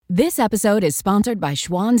This episode is sponsored by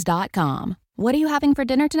Schwans.com. What are you having for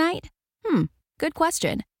dinner tonight? Good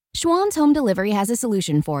question. Schwans Home Delivery has a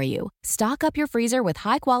solution for you. Stock up your freezer with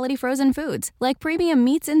high-quality frozen foods like premium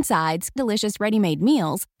meats and sides, delicious ready-made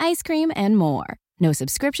meals, ice cream, and more. No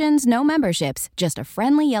subscriptions, no memberships, just a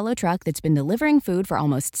friendly yellow truck that's been delivering food for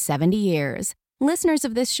almost 70 years. Listeners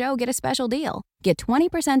of this show get a special deal. Get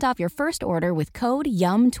 20% off your first order with code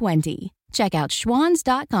YUM20. Check out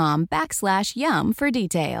schwans.com/YUM for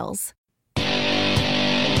details.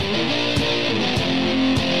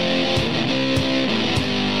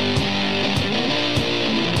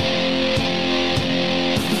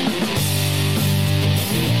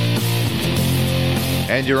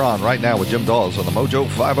 And you're on right now with Jim Dawes on the Mojo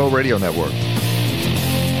 50 Radio Network.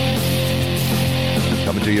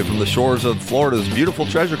 Coming to you from the shores of Florida's beautiful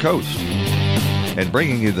Treasure Coast. And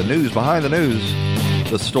bringing you the news behind the news,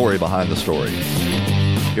 the story behind the story.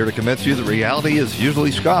 Here to convince you that reality is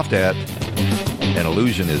usually scoffed at and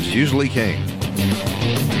illusion is usually king.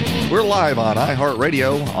 We're live on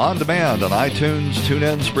iHeartRadio, on demand on iTunes,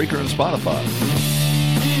 TuneIn, Spreaker, and Spotify.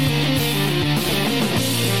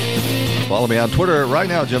 Follow me on Twitter at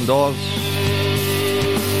RightNowJimDawes.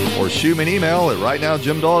 Or shoot me an email at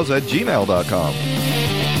rightnowjimdawes@gmail.com.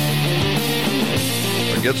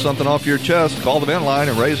 Or get something off your chest, call the vent line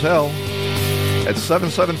and raise hell at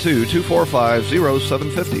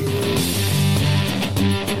 772-245-0750.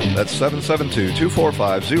 That's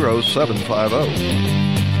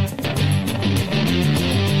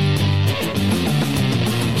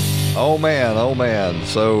 772-245-0750. Oh man.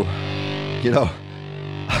 So,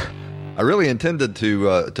 I really intended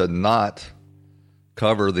to not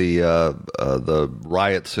cover the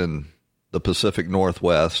riots in the Pacific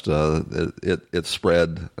Northwest. It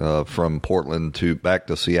spread from Portland back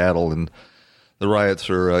to Seattle, and the riots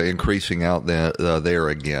are increasing out there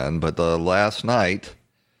again. But last night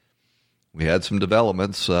we had some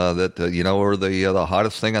developments that are the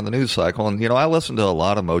hottest thing on the news cycle. And I listen to a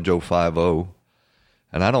lot of Mojo 50,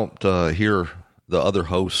 and I don't hear the other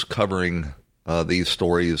hosts covering these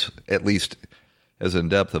stories, at least as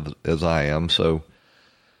in-depth as I am. So,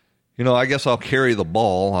 I guess I'll carry the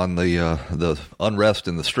ball on the unrest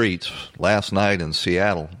in the streets last night in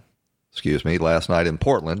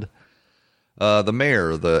Portland. The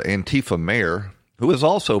mayor, the Antifa mayor, who is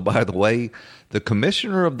also, by the way, the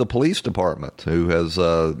commissioner of the police department, who has,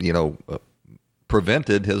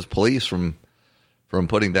 prevented his police from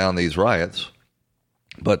putting down these riots.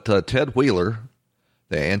 But Ted Wheeler,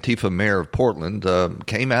 the Antifa mayor of Portland,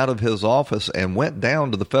 came out of his office and went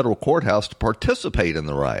down to the federal courthouse to participate in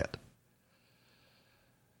the riot.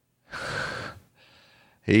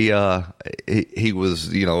 He was,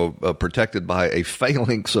 protected by a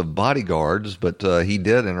phalanx of bodyguards, but he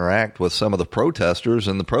did interact with some of the protesters,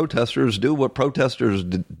 and the protesters do what protesters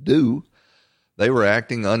do. They were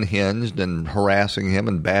acting unhinged and harassing him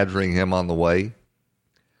and badgering him on the way.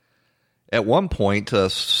 At one point,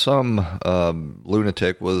 some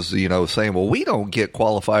lunatic was, saying, well, we don't get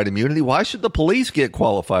qualified immunity. Why should the police get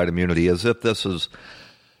qualified immunity? As if this is,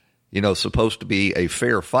 supposed to be a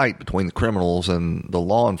fair fight between the criminals and the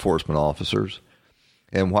law enforcement officers.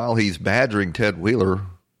 And while he's badgering Ted Wheeler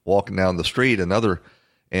walking down the street, another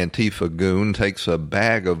Antifa goon takes a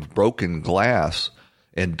bag of broken glass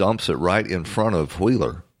and dumps it right in front of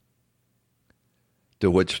Wheeler. To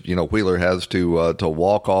which, Wheeler has to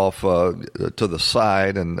walk off to the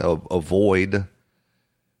side and avoid.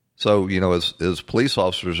 So, as police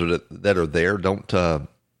officers that are there don't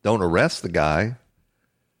arrest the guy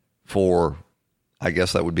for, I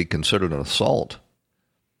guess that would be considered an assault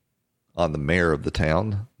on the mayor of the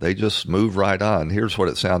town. They just move right on. Here's what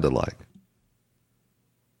it sounded like.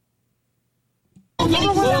 What are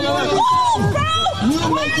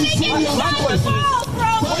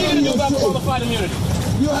you going to do about qualified immunity?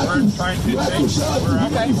 We're trying to change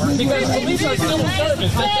Because police are civil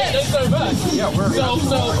servants. They serve us. Yeah,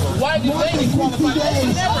 So why do they get qualified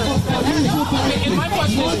immunity? Never. And my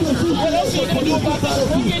question is, what else are you going to do about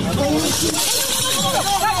this?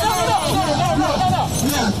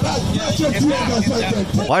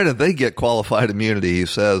 Why did they get qualified immunity, he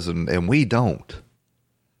says, and we don't?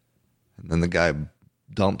 And then the guy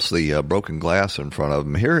dumps the broken glass in front of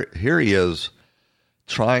him. Here he is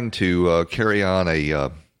trying to carry on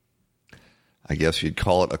I guess you'd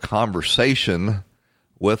call it a conversation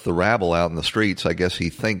with the rabble out in the streets. I guess he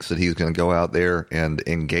thinks that he's going to go out there and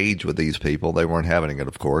engage with these people. They weren't having it,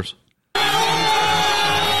 of course.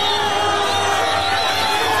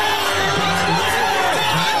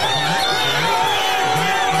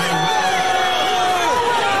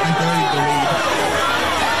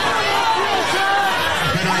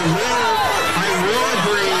 I will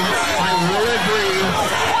agree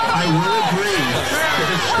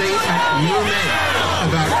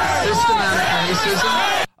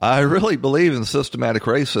racism? I really believe in systematic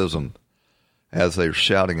racism, as they're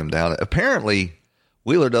shouting him down. Apparently,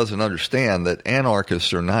 Wheeler doesn't understand that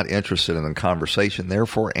anarchists are not interested in a conversation,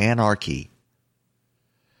 therefore anarchy.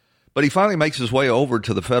 But he finally makes his way over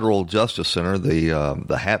to the Federal Justice Center,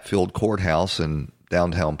 the Hatfield Courthouse in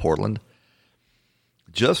downtown Portland,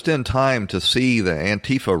 just in time to see the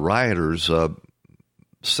Antifa rioters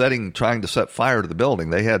trying to set fire to the building.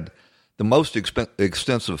 They had the most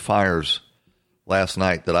extensive fires last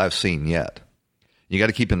night that I've seen yet. You got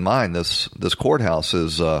to keep in mind this courthouse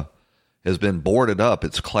has been boarded up.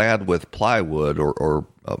 It's clad with plywood or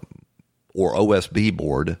OSB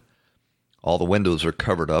board. All the windows are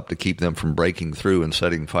covered up to keep them from breaking through and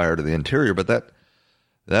setting fire to the interior. But that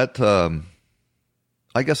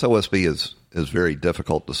I guess OSB is very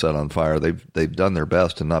difficult to set on fire. They've done their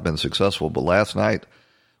best and not been successful. But last night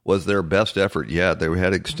was their best effort yet. They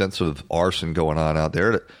had extensive arson going on out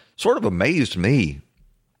there. It sort of amazed me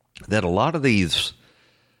that a lot of these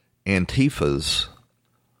Antifas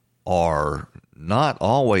are not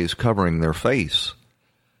always covering their face.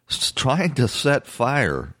 Trying to set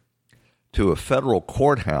fire to a federal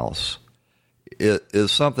courthouse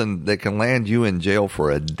is something that can land you in jail for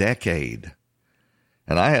a decade.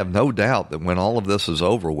 And I have no doubt that when all of this is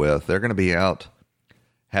over with, they're going to be out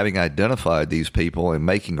having identified these people and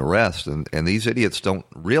making arrests. And these idiots don't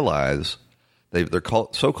realize they're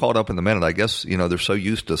so caught up in the minute. I guess, they're so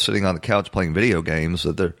used to sitting on the couch playing video games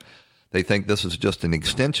that they think this is just an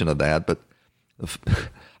extension of that. But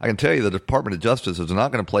I can tell you the Department of Justice is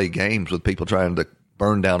not going to play games with people trying to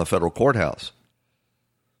burn down a federal courthouse.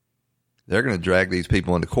 They're going to drag these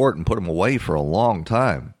people into court and put them away for a long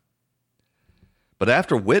time. But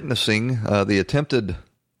after witnessing the attempted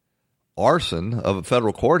arson of a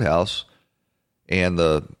federal courthouse and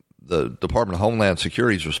the Department of Homeland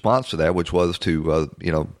Security's response to that, which was to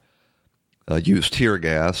use tear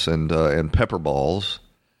gas and pepper balls,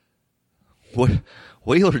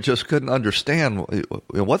 Wheeler just couldn't understand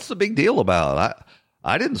what's the big deal about.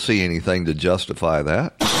 I didn't see anything to justify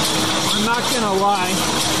that. I'm not going to lie.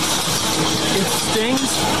 It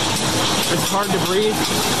stings. It's hard to breathe.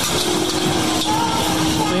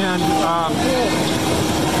 And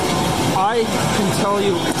I can tell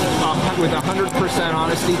you with 100%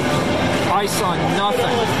 honesty, I saw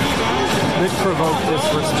nothing that provoked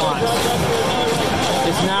this response.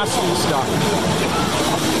 It's nasty stuff.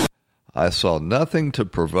 I saw nothing to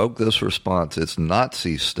provoke this response. It's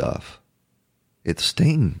Nazi stuff. It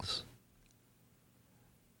stings.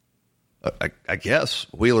 I guess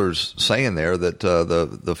Wheeler's saying there that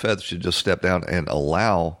the feds should just step down and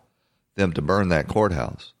allow them to burn that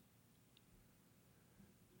courthouse.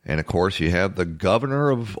 And, of course, you have the governor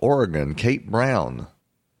of Oregon, Kate Brown,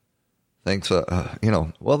 thinks,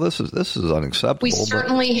 well, this is unacceptable. We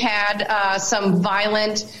certainly had some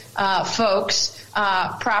violent folks,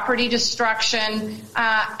 property destruction,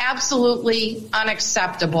 absolutely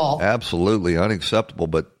unacceptable. Absolutely unacceptable,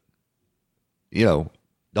 but,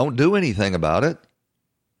 don't do anything about it.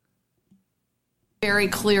 Very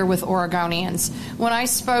clear with Oregonians. When I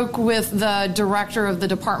spoke with the director of the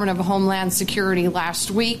Department of Homeland Security last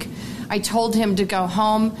week, I told him to go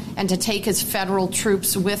home and to take his federal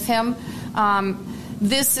troops with him.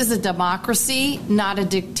 This is a democracy, not a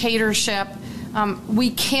dictatorship.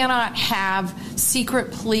 We cannot have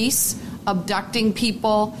secret police abducting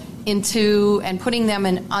people and putting them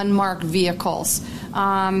in unmarked vehicles.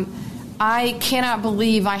 I cannot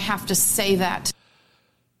believe I have to say that.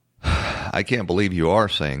 I can't believe you are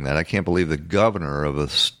saying that. I can't believe the governor of a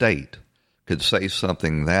state could say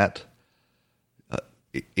something that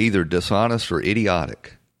either dishonest or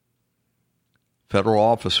idiotic. Federal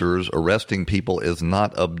officers arresting people is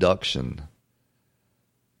not abduction.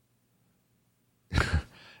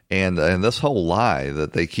 And this whole lie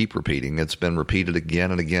that they keep repeating, it's been repeated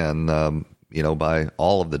again and again, by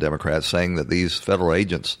all of the Democrats, saying that these federal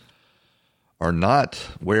agents are not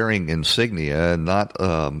wearing insignia and not,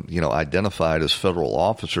 identified as federal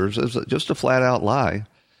officers, is just a flat-out lie.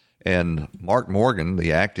 And Mark Morgan,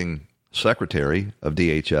 the acting secretary of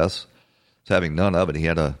DHS, is having none of it. He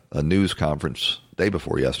had a news conference day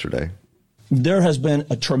before yesterday. There has been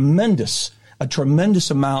a tremendous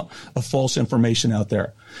amount of false information out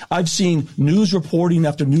there. I've seen news reporting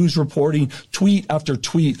after news reporting, tweet after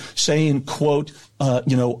tweet saying, quote,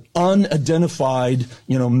 unidentified,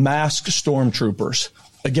 masked stormtroopers.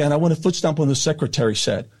 Again, I want to foot stomp on the secretary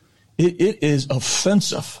said. It is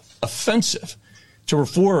offensive to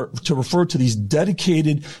refer to these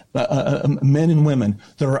dedicated men and women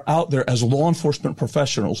that are out there as law enforcement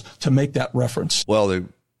professionals to make that reference. Well,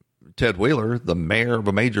 Ted Wheeler, the mayor of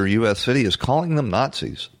a major U.S. city, is calling them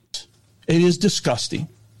Nazis. It is disgusting.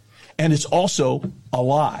 And it's also a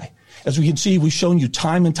lie. As we can see, we've shown you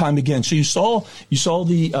time and time again. So you saw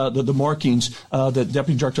the markings that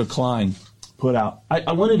Deputy Director Klein put out.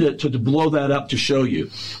 I wanted to blow that up to show you.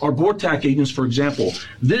 Our BORTAC agents, for example,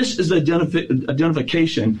 this is the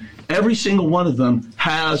identification every single one of them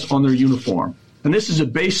has on their uniform. And this is a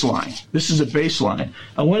baseline.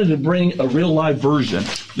 I wanted to bring a real live version.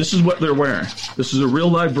 This is what they're wearing. This is a real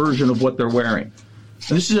live version of what they're wearing.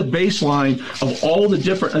 And this is a baseline of all the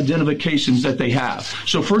different identifications that they have.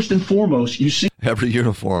 So first and foremost, you see every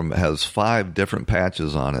uniform has 5 different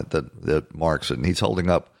patches on it that marks it. And he's holding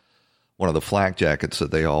up one of the flak jackets that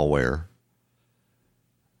they all wear.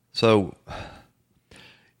 So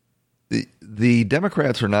the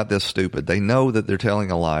Democrats are not this stupid. They know that they're telling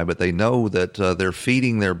a lie, but they know that they're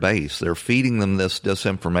feeding their base. They're feeding them this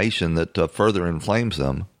disinformation that further inflames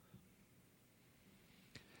them.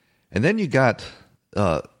 And then you got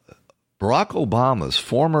Barack Obama's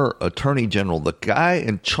former attorney general, the guy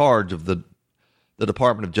in charge of the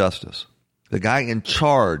Department of Justice, the guy in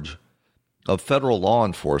charge of federal law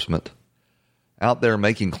enforcement, out there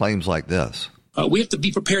making claims like this. We have to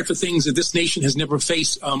be prepared for things that this nation has never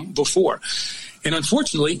faced before. And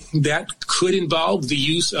unfortunately, that could involve the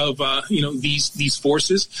use of, these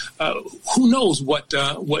forces. Who knows what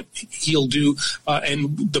he'll do,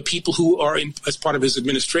 and the people who are as part of his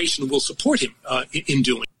administration will support him in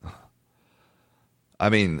doing. I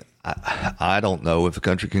mean, I don't know if the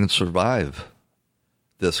country can survive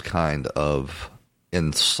this kind of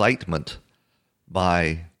incitement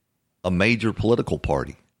by a major political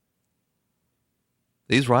party.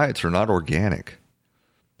 These riots are not organic.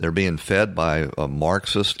 They're being fed by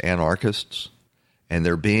Marxist anarchists, and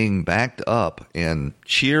they're being backed up and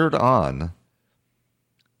cheered on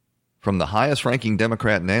from the highest-ranking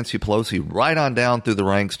Democrat, Nancy Pelosi, right on down through the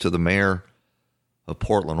ranks to the mayor of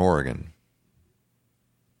Portland, Oregon.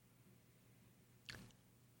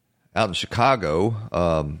 Out in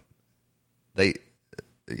Chicago, the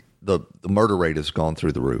murder rate has gone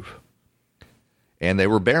through the roof. And they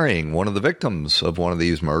were burying one of the victims of one of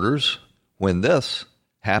these murders when this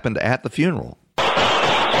happened at the funeral.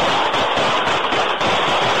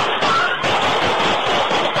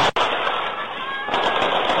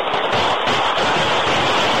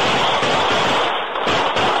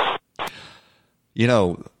 You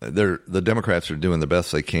know, the Democrats are doing the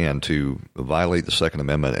best they can to violate the Second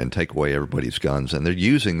Amendment and take away everybody's guns. And they're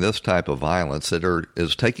using this type of violence that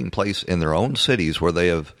is taking place in their own cities where they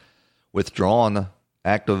have withdrawn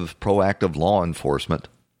proactive law enforcement.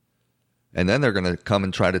 And then they're going to come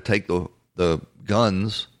and try to take the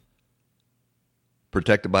guns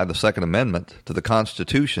protected by the Second Amendment to the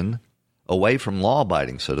Constitution away from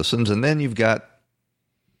law-abiding citizens. And then you've got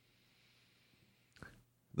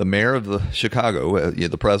the mayor of Chicago.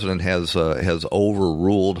 The president has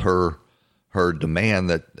overruled her demand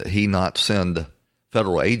that he not send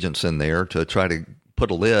federal agents in there to try to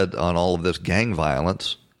put a lid on all of this gang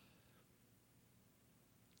violence.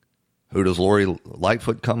 Who does Lori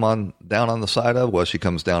Lightfoot come down on the side of? Well, she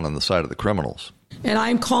comes down on the side of the criminals. And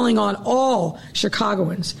I'm calling on all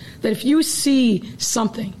Chicagoans that if you see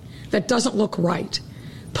something that doesn't look right,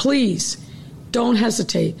 please don't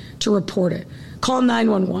hesitate to report it. Call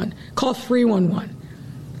 911. Call 311.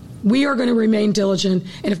 We are going to remain diligent.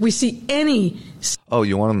 And if we see any... Oh,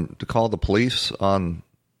 you want them to call the police on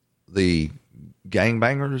the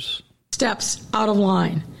gangbangers? Steps out of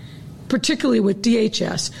line, particularly with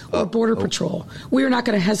DHS or Border Patrol, we are not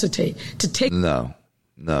going to hesitate to take... No,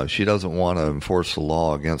 she doesn't want to enforce the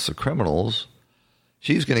law against the criminals.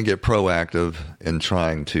 She's going to get proactive in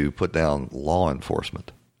trying to put down law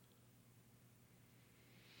enforcement.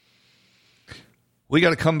 We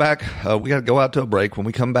got to come back. We got to go out to a break. When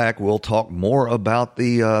we come back, we'll talk more about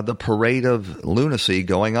the parade of lunacy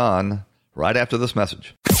going on right after this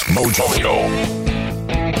message. Mojo.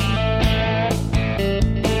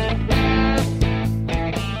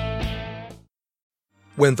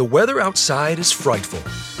 When the weather outside is frightful,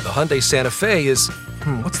 the Hyundai Santa Fe is,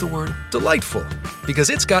 delightful. Because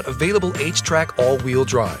it's got available H-Track all-wheel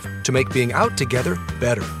drive to make being out together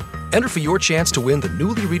better. Enter for your chance to win the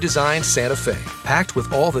newly redesigned Santa Fe, packed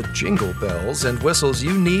with all the jingle bells and whistles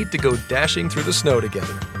you need to go dashing through the snow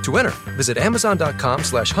together. To enter, visit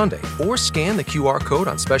Amazon.com/Hyundai or scan the QR code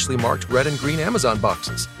on specially marked red and green Amazon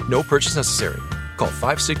boxes. No purchase necessary. Call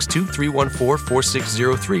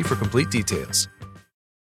 562-314-4603 for complete details.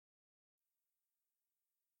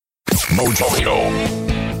 Mojo.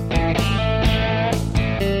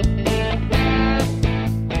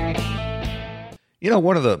 You know,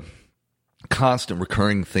 one of the constant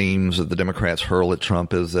recurring themes that the Democrats hurl at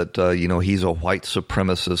Trump is that, he's a white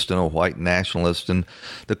supremacist and a white nationalist, and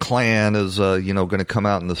the Klan is, going to come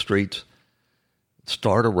out in the streets,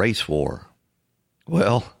 start a race war.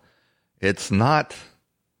 Well, it's not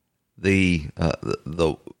the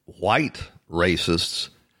white racists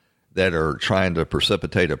that are trying to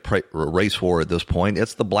precipitate a race war at this point.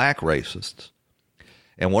 It's the black racists.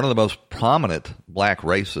 And one of the most prominent black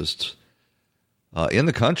racists in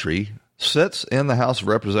the country sits in the House of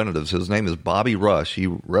Representatives. His name is Bobby Rush. He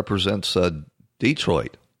represents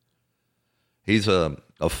Detroit. He's a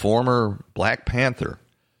former Black Panther.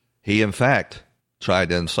 He, in fact, tried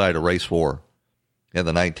to incite a race war in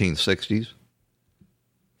the 1960s. I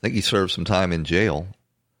think he served some time in jail.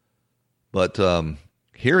 But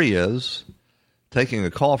here he is taking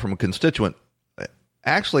a call from a constituent.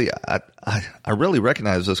 Actually, I really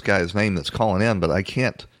recognize this guy's name that's calling in, but I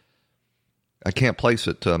can't place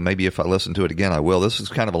it. Maybe if I listen to it again, I will. This is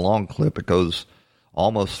kind of a long clip. It goes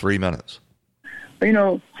almost 3 minutes.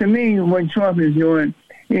 To me, what Trump is doing,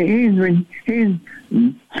 he's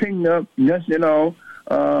picking up just it all,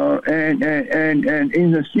 and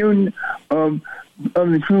he's a student of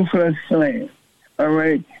the Ku Klux Klan. All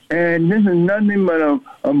right, and this is nothing but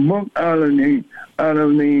a book out of the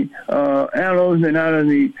annals and out of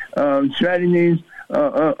the strategies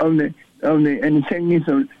of the techniques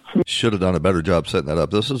of. Should have done a better job setting that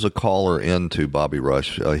up. This is a caller into Bobby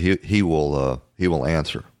Rush. He will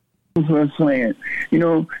answer. Anytime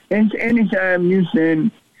you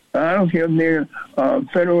send, I don't care if they're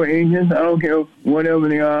federal agents, I don't care whatever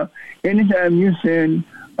they are. Anytime you send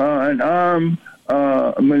an armed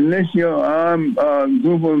militia, armed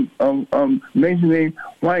group of basically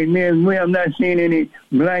white men, we have not seen any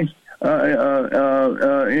blacks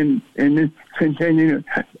in this contingency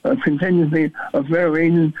of federal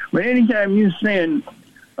agents. But anytime you send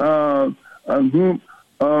a group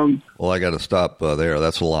of... Well, I got to stop there.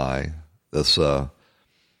 That's a lie. This the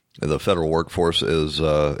federal workforce is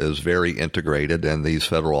very integrated, and these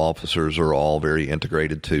federal officers are all very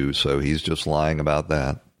integrated too. So he's just lying about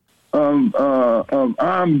that. Armed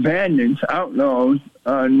bandits, outlaws,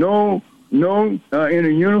 no in a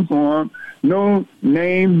uniform. No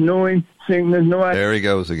name, no insignia, no... There he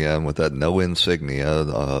goes again with that no insignia.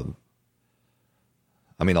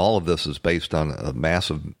 All of this is based on a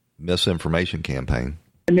massive misinformation campaign.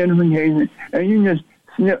 Identification, and you just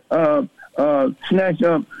snatch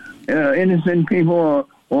up innocent people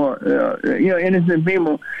or innocent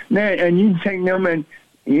people, and you take them and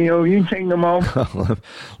you take them off.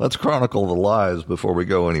 Let's chronicle the lies before we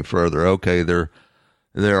go any further. Okay, they're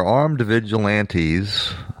armed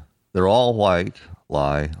vigilantes. They're all white.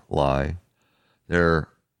 Lie. They're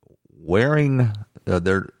wearing.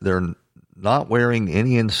 They're not wearing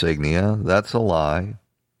any insignia. That's a lie.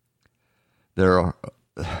 They're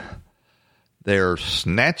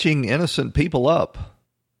snatching innocent people up.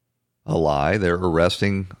 A lie. They're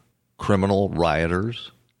arresting criminal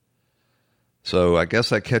rioters. So I guess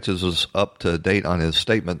that catches us up to date on his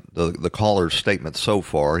statement, the caller's statement so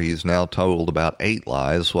far. He's now told about 8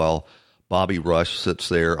 lies, while Bobby Rush sits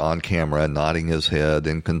there on camera nodding his head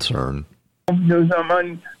in concern. To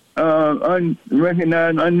some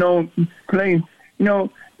unrecognized, unknown place. You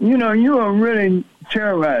are really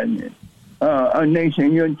terrorizing a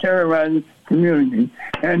nation. You're terrorizing communities.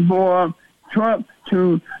 And for Trump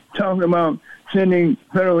to talk about sending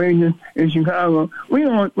federal agents in Chicago, we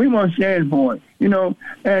won't stand for it.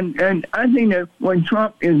 And I think that what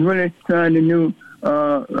Trump is really trying to do,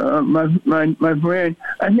 my friend,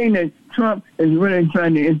 I think that Trump is really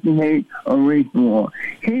trying to instigate a race war.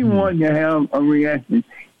 He wants to have a reaction.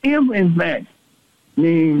 If, in fact,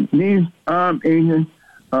 these armed agents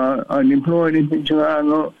are deployed into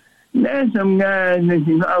Chicago, there's some guys in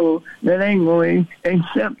Chicago that ain't going to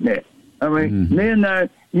accept that. They're not.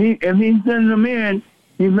 If he sends them in,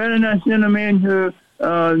 he better not send them into the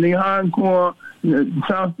hardcore, the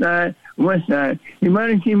South Side, West Side. You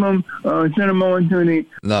better keep them, send them on to the...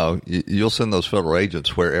 No, you'll send those federal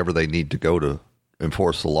agents wherever they need to go to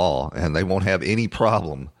enforce the law, and they won't have any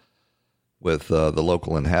problem with the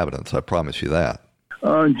local inhabitants. I promise you that.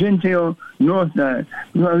 Gentile North Side.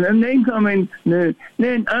 Because if they come in, then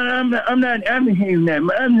I'm not advocating that,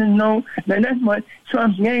 but I just know that that's what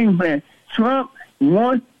Trump's game plan. Trump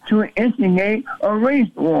wants to instigate a race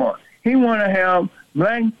war. He want to have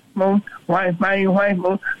black folks fighting white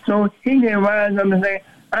folks, so he can rise up and say,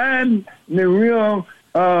 I'm the real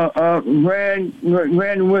grand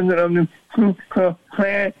wizard of the Ku Klux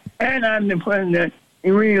Klan, and I'm the president. He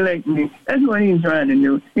re-elect me. That's what he's trying to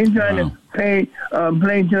do. He's trying to play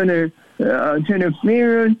to the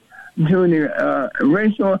fears to the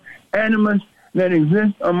racial animus that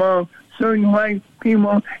exists among certain white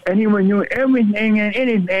people, and he would do everything and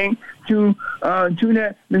anything to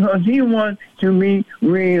that because he wants to be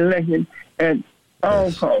reelected at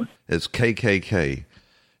all costs. It's KKK.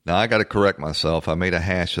 Now, I got to correct myself. I made a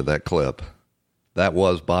hash of that clip. That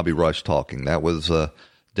was Bobby Rush talking. That was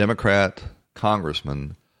Democrat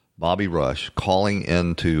Congressman Bobby Rush calling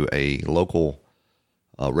into a local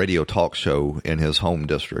radio talk show in his home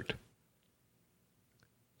district.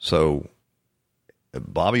 So,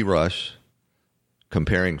 Bobby Rush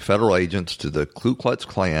comparing federal agents to the Ku Klux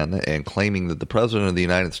Klan and claiming that the President of the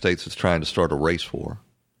United States is trying to start a race war.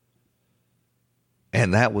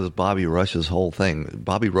 And that was Bobby Rush's whole thing.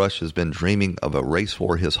 Bobby Rush has been dreaming of a race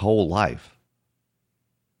war his whole life.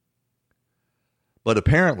 But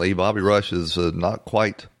apparently, Bobby Rush is not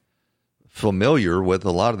quite familiar with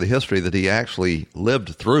a lot of the history that he actually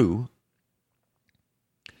lived through.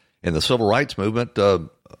 In the Civil Rights Movement,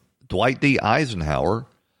 Dwight D. Eisenhower,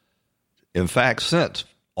 in fact, sent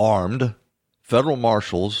armed federal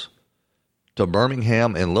marshals to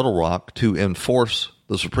Birmingham and Little Rock to enforce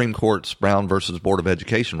the Supreme Court's Brown versus Board of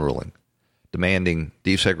Education ruling, demanding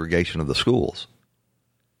desegregation of the schools.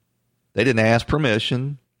 They didn't ask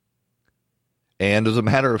permission. And as a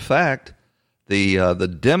matter of fact,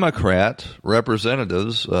 the Democrat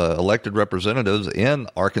representatives, elected representatives in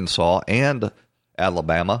Arkansas and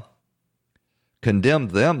Alabama,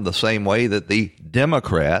 condemned them the same way that the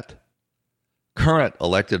Democrat current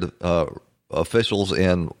elected officials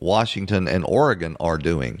in Washington and Oregon are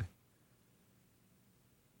doing.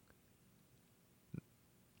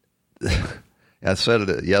 I said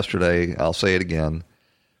it yesterday, I'll say it again.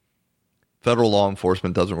 Federal law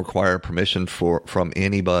enforcement doesn't require permission from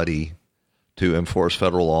anybody to enforce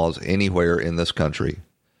federal laws anywhere in this country.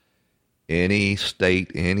 Any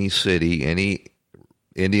state, any city, any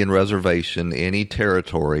Indian reservation, any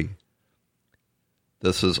territory.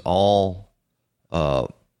 This is all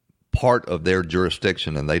part of their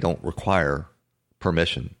jurisdiction, and they don't require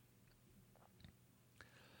permission.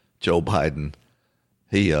 Joe Biden,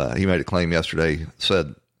 he made a claim yesterday,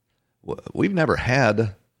 said, we've never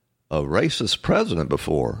had a racist president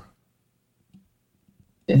before.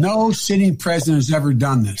 No sitting president has ever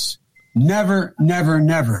done this. Never, never,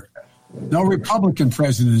 never. No Republican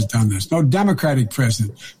president has done this. No Democratic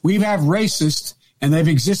president. We have racists, and they've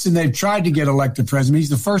existed. They've tried to get elected president. He's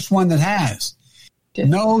the first one that has.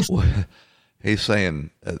 No. He's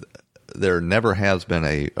saying there never has been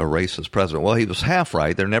a racist president. Well, he was half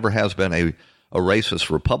right. There never has been a racist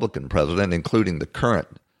Republican president, including the current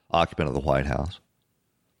occupant of the White House.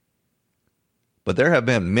 But there have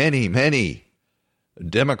been many, many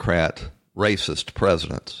Democrat racist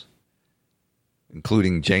presidents,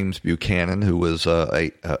 including James Buchanan, who was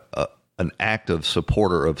an active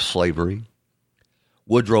supporter of slavery,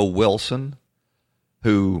 Woodrow Wilson,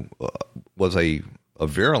 who was a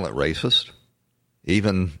virulent racist.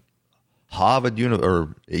 Even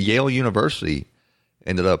Yale University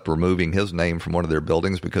ended up removing his name from one of their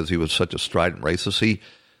buildings because he was such a strident racist.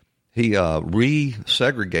 He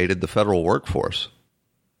resegregated the federal workforce.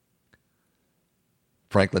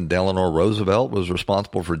 Franklin Delano Roosevelt was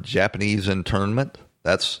responsible for Japanese internment.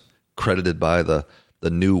 That's credited by the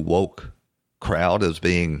new woke crowd as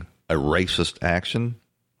being a racist action.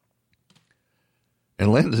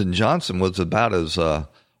 And Lyndon Johnson was about as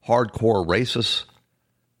hardcore racist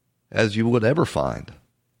as you would ever find.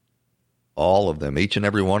 All of them, each and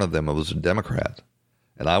every one of them, was a Democrat.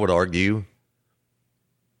 And I would argue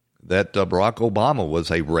that Barack Obama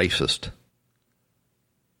was a racist.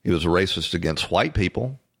 He was a racist against white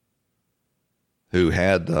people who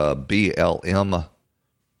had BLM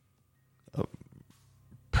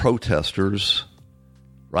protesters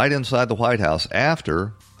right inside the White House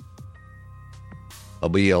after a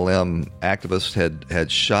BLM activist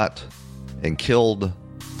had shot and killed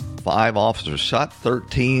 5 officers, shot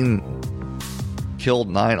 13, killed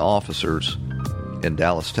 9 officers in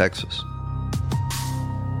Dallas, Texas.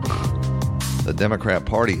 The Democrat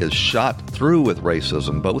Party has shot through with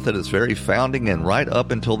racism, both at its very founding and right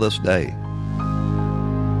up until this day.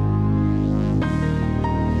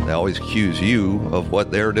 They always accuse you of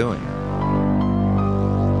what they're doing.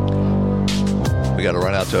 We got to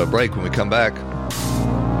run out to a break. When we come back,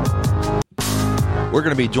 we're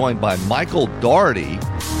going to be joined by Michael Daugherty.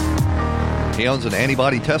 He owns an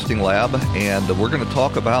antibody testing lab, and we're going to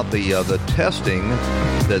talk about the testing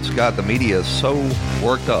that's got the media so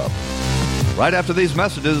worked up. Right after these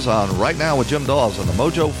messages on Right Now with Jim Dawes on the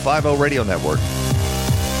Mojo 50 Radio Network.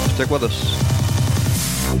 Stick with us.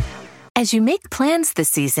 As you make plans this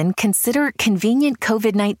season, consider convenient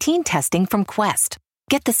COVID-19 testing from Quest.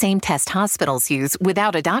 Get the same test hospitals use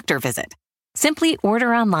without a doctor visit. Simply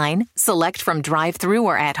order online, select from drive-through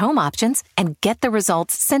or at-home options, and get the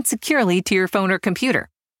results sent securely to your phone or computer.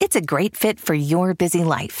 It's a great fit for your busy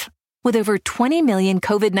life. With over 20 million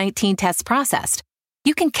COVID-19 tests processed,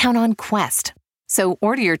 you can count on Quest. So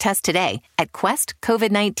order your test today at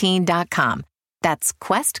questcovid19.com. That's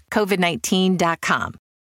questcovid19.com.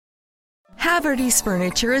 Haverty's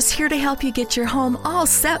Furniture is here to help you get your home all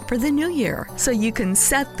set for the new year, so you can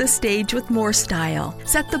set the stage with more style,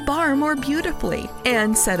 set the bar more beautifully,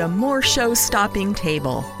 and set a more show-stopping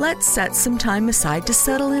table. Let's set some time aside to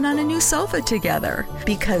settle in on a new sofa together,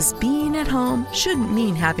 because being at home shouldn't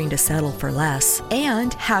mean having to settle for less.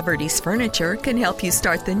 And Haverty's Furniture can help you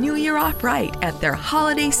start the new year off right at their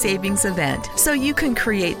holiday savings event, so you can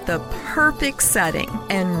create the perfect setting.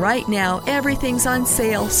 And right now, everything's on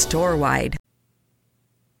sale store-wide.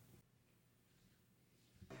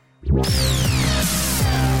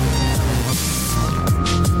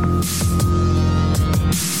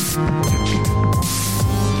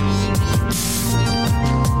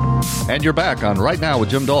 And you're back on Right Now with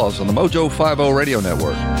Jim Dawes on the Mojo 50 Radio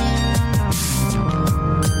Network.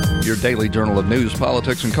 Your daily journal of news,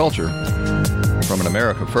 politics, and culture from an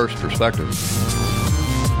America First perspective.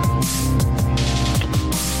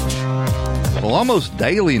 Well, almost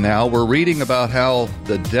daily now, we're reading about how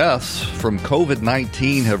the deaths from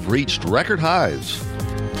COVID-19 have reached record highs.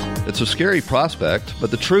 It's a scary prospect,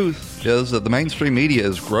 but the truth is that the mainstream media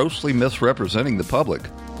is grossly misrepresenting the public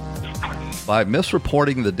by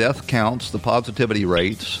misreporting the death counts, the positivity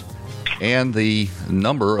rates, and the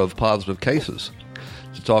number of positive cases.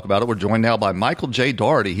 To talk about it, we're joined now by Michael J.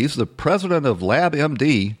 Daugherty. He's the president of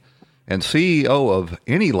LabMD and CEO of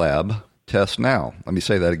AnyLab Test Now. Let me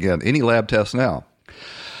say that again, AnyLab Test Now.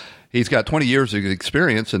 He's got 20 years of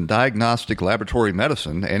experience in diagnostic laboratory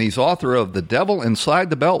medicine, and he's author of The Devil Inside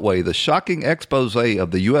the Beltway, the shocking expose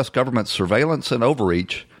of the U.S. government's surveillance and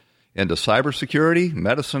overreach into cybersecurity,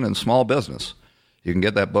 medicine, and small business. You can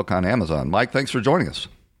get that book on Amazon. Mike, thanks for joining us.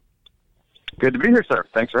 Good to be here, sir.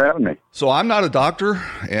 Thanks for having me. So I'm not a doctor,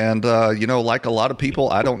 and like a lot of people,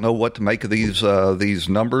 I don't know what to make of these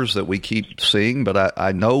numbers that we keep seeing, but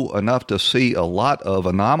I know enough to see a lot of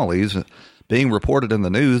anomalies being reported in the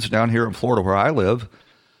news down here in Florida where I live.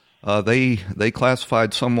 They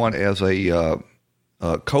classified someone as a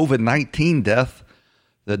COVID-19 death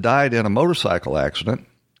that died in a motorcycle accident.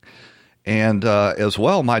 And as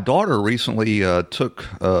well, my daughter recently took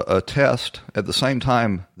a test at the same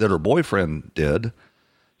time that her boyfriend did.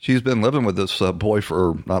 She's been living with this boy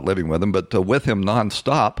not living with him, but with him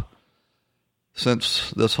nonstop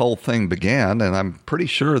since this whole thing began. And I'm pretty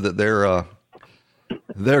sure that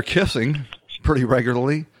they're kissing pretty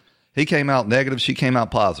regularly. He came out negative. She came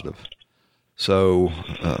out positive. So,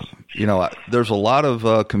 there's a lot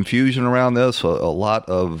of confusion around this, a lot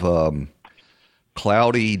of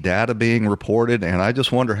cloudy data being reported, and I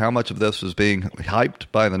just wonder how much of this is being hyped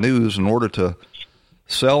by the news in order to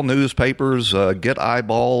sell newspapers, get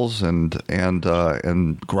eyeballs, and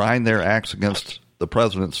grind their axe against the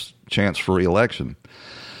president's chance for re-election.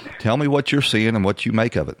 Tell me what you're seeing and what you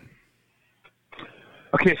make of it.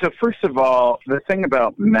 Okay, so first of all, the thing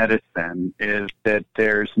about medicine is that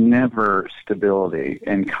there's never stability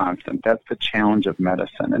and constant. That's the challenge of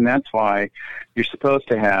medicine, and that's why you're supposed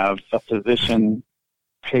to have a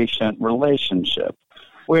physician-patient relationship,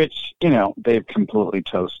 which, they've completely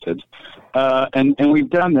toasted. And we've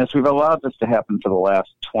done this. We've allowed this to happen for the last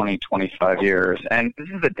 20, 25 years, and this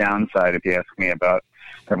is the downside, if you ask me, about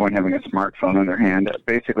everyone having a smartphone in their hand.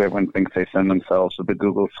 Basically, everyone thinks they send themselves to the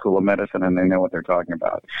Google School of Medicine and they know what they're talking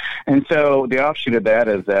about. And so the offshoot of that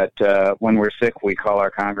is that when we're sick, we call our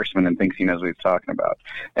congressman and thinks he knows what he's talking about.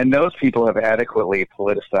 And those people have adequately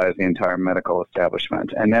politicized the entire medical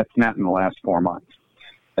establishment, and that's not in the last 4 months.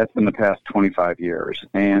 That's been the past 25 years.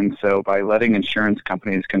 And so by letting insurance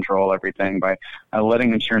companies control everything, by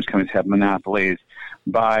letting insurance companies have monopolies,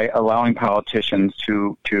 by allowing politicians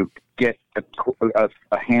to get a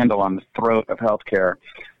handle on the throat of healthcare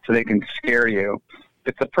so they can scare you,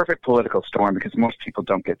 it's a perfect political storm because most people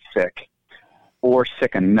don't get sick or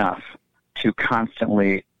sick enough to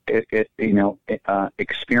constantly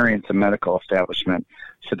experience a medical establishment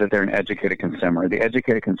so that they're an educated consumer. The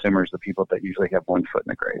educated consumer is the people that usually have 1 foot in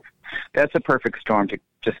the grave. That's a perfect storm to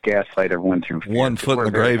just gaslight everyone through fear. 1 foot in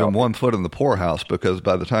the grave and 1 foot in the poorhouse, because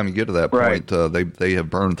by the time you get to that point, they have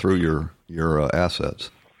burned through your assets.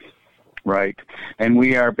 Right. And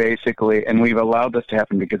we are basically, and we've allowed this to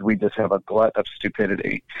happen because we just have a glut of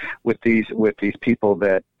stupidity with these people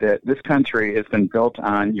that this country has been built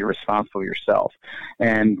on you're responsible yourself.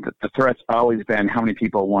 And the threat's always been how many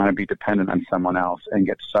people want to be dependent on someone else and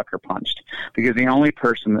get sucker punched. Because the only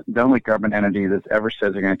government entity that ever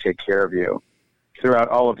says they're going to take care of you throughout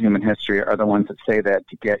all of human history are the ones that say that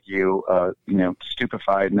to get you,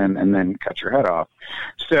 stupefied and then cut your head off.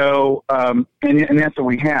 So, and that's what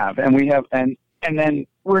we have, and then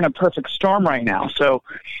we're in a perfect storm right now. So,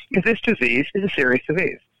 because this disease is a serious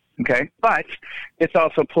disease, okay, but it's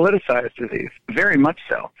also politicized disease, very much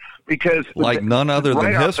so, because like none other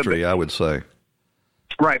than history, I would say.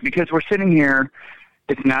 Right, because we're sitting here.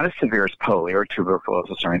 It's not as severe as polio or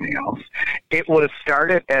tuberculosis or anything else. It would have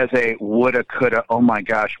started as a woulda, coulda, oh my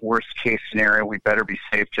gosh, worst case scenario, we better be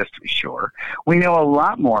safe just to be sure. We know a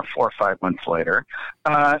lot more 4 or 5 months later.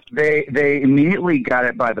 They immediately got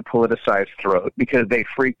it by the politicized throat because they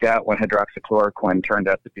freaked out when hydroxychloroquine turned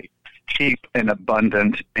out to be cheap and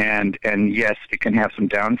abundant, and yes, it can have some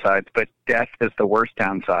downsides, but death is the worst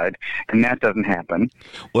downside, and that doesn't happen.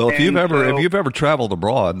 Well, if you've ever traveled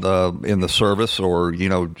abroad in the service or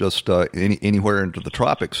just anywhere into the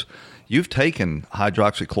tropics, you've taken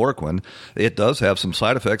hydroxychloroquine. It does have some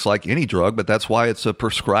side effects like any drug, but that's why it's a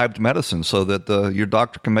prescribed medicine so that your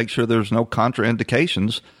doctor can make sure there's no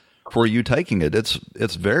contraindications for you taking it.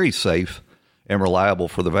 It's very safe and reliable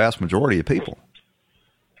for the vast majority of people.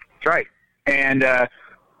 That's right. And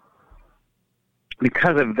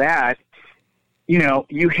because of that,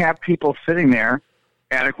 you have people sitting there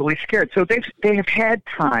adequately scared. So they have had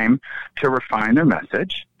time to refine their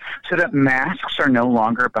message so that masks are no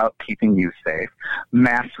longer about keeping you safe.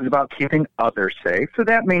 Masks is about keeping others safe. So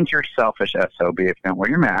that means you're selfish SOB if you don't wear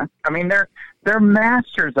your mask. I mean, they're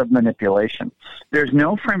masters of manipulation. There's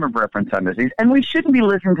no frame of reference on disease, and we shouldn't be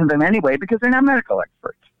listening to them anyway because they're not medical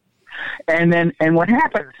experts. And what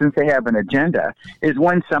happens, since they have an agenda, is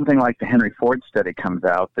when something like the Henry Ford study comes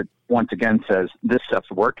out that once again says this stuff's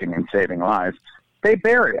working and saving lives, they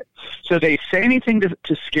bury it. So they say anything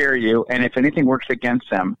to scare you, and if anything works against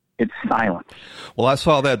them, it's silent. Well, I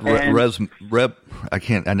saw that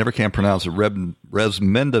I never can pronounce it,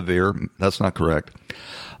 Remdesivir. That's not correct.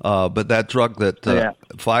 But that drug that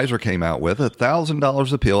Pfizer came out with,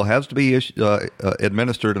 $1,000 a pill, has to be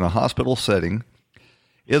administered in a hospital setting,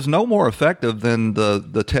 is no more effective than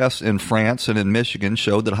the tests in France and in Michigan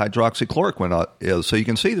showed that hydroxychloroquine is. So you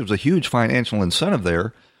can see there's a huge financial incentive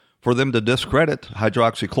there for them to discredit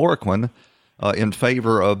hydroxychloroquine in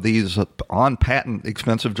favor of these on-patent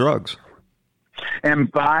expensive drugs. And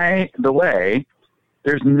by the way,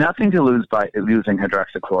 there's nothing to lose by using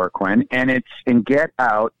hydroxychloroquine, and get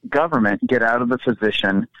out of the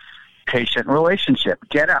physician-patient relationship.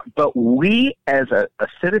 Get out. But we, as a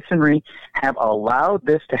citizenry, have allowed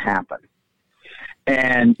this to happen.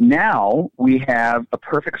 And now we have a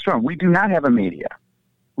perfect storm. We do not have a media.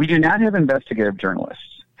 We do not have investigative journalists.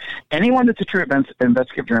 Anyone that's a true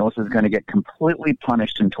investigative journalist is going to get completely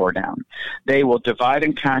punished and tore down. They will divide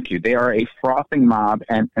and conquer you. They are a frothing mob,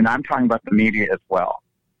 and I'm talking about the media as well.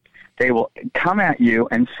 They will come at you,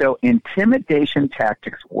 and so intimidation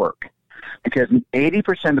tactics work because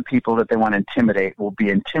 80% of people that they want to intimidate will be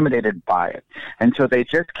intimidated by it. And so they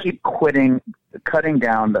just keep cutting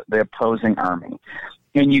down the opposing army.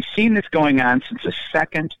 And you've seen this going on since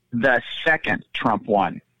the second Trump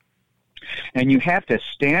won. And you have to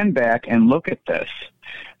stand back and look at this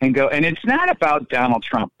and go, and it's not about Donald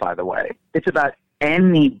Trump, by the way. It's about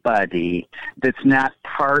anybody that's not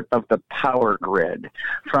part of the power grid,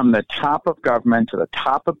 from the top of government to the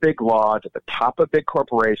top of big law to the top of big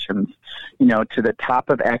corporations, to the top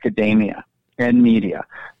of academia and media.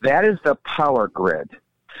 That is the power grid.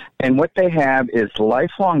 And what they have is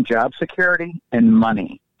lifelong job security and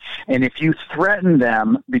money. And if you threaten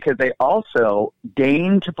them, because they also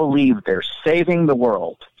deign to believe they're saving the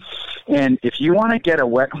world, and if you want to get a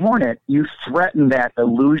wet hornet, you threaten that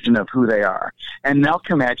illusion of who they are. And they'll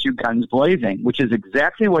come at you guns blazing, which is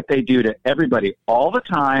exactly what they do to everybody all the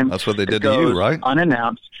time. That's what they did to you, right?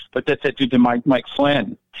 Unannounced, but that's what they did to Mike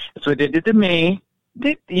Flynn. That's what they did to me.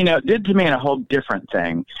 Did to me in a whole different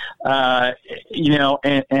thing, and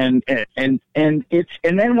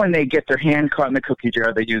then when they get their hand caught in the cookie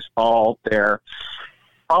jar, they use all their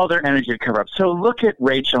energy to cover up. So look at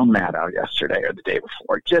Rachel Maddow yesterday or the day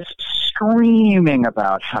before, just screaming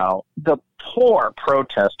about how the poor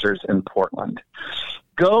protesters in Portland.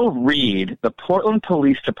 Go read the Portland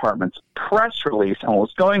Police Department's press release on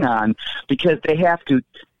what's going on, because they have to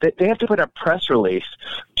put a press release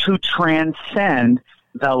to transcend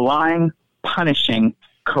the lying, punishing,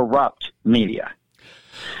 corrupt media.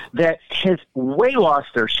 that has way lost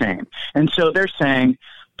their shame. And so they're saying,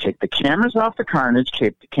 take the cameras off the carnage,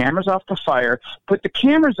 take the cameras off the fire, put the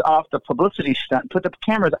cameras off the publicity stunt, put the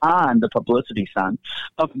cameras on the publicity stunt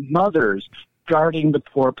of mothers guarding the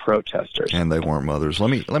poor protesters. And they weren't mothers. Let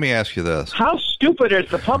me ask you this. How stupid is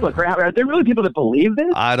the public? Are there really people that believe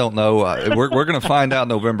this? I don't know. We're going to find out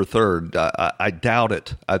November 3rd. I doubt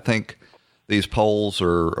it. I think these polls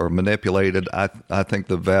are manipulated. I think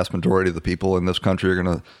the vast majority of the people in this country are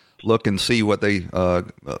going to look and see what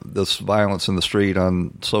this violence in the street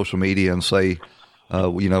on social media and say,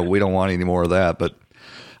 we don't want any more of that. But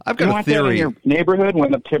I've got a theory. You want that in your neighborhood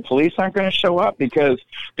when the police aren't going to show up because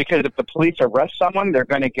if the police arrest someone, they're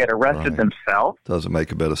going to get arrested themselves. Doesn't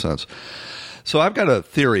make a bit of sense. So I've got a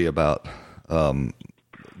theory about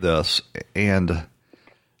this, and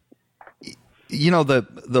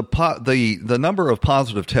the number of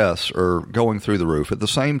positive tests are going through the roof. At the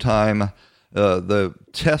same time, the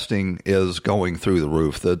testing is going through the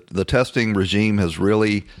roof. The testing regime has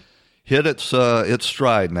really hit its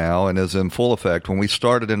stride now and is in full effect. When we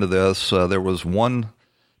started into this, there was one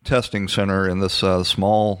testing center in this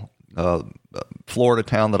small Florida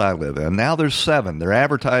town that I live in. Now there's 7. They're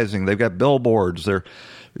advertising. They've got billboards.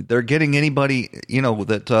 They're getting anybody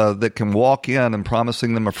that can walk in and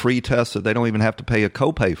promising them a free test that they don't even have to pay a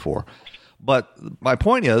copay for. But my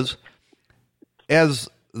point is, as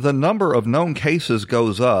the number of known cases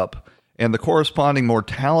goes up and the corresponding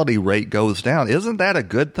mortality rate goes down, isn't that a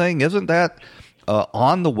good thing? Isn't that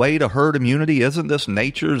on the way to herd immunity? Isn't this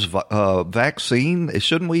nature's vaccine?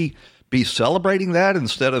 Shouldn't we be celebrating that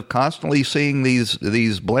instead of constantly seeing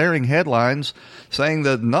these blaring headlines saying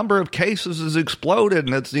the number of cases has exploded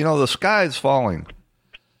and it's, the sky is falling?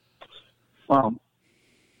 Well,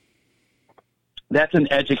 that's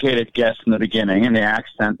an educated guess in the beginning, and the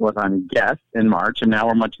accent was on guess in March, and now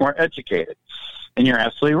we're much more educated. And you're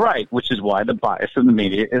absolutely right, which is why the bias of the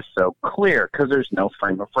media is so clear, because there's no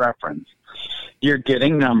frame of reference. You're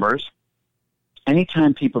getting numbers.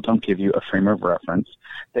 Anytime people don't give you a frame of reference,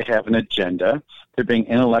 they have an agenda, they're being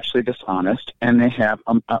intellectually dishonest, and they have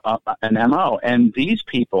an MO. And these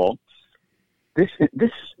people,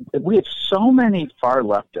 we have so many far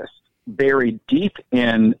leftists buried deep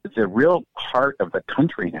in the real heart of the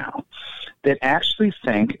country now that actually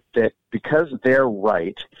think that because they're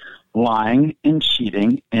right, lying and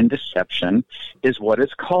cheating and deception is what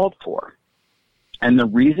is called for. And the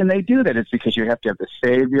reason they do that is because you have to have the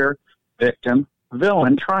savior, victim,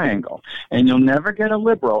 villain triangle. And you'll never get a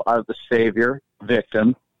liberal out of the savior,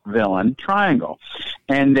 victim, villain triangle.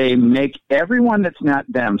 And they make everyone that's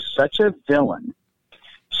not them such a villain,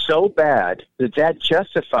 so bad that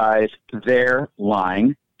justifies their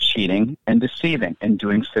lying, cheating, and deceiving and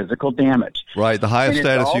doing physical damage. Right. The highest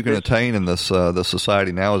status you can attain in this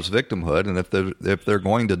society now is victimhood. And if they're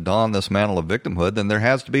going to don this mantle of victimhood, then there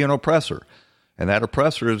has to be an oppressor. And that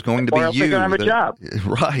oppressor is going to be you. Or else they don't have a job.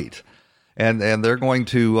 Right. And they're going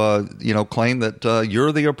to claim that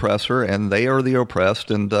you're the oppressor and they are the oppressed,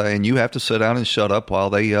 and you have to sit down and shut up while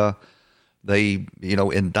they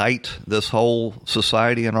indict this whole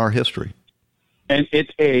society and our history. And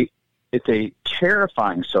it's a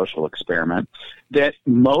terrifying social experiment that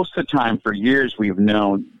most of the time for years we've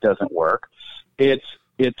known doesn't work. It's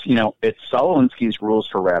Solinsky's Rules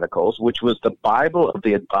for Radicals, which was the Bible of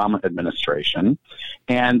the Obama administration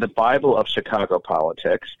and the Bible of Chicago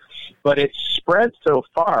politics. But it's spread so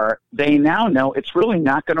far, they now know it's really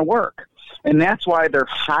not going to work. And that's why they're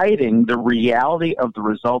hiding the reality of the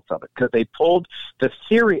results of it, because they pulled the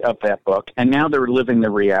theory of that book, and now they're living the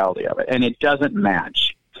reality of it, and it doesn't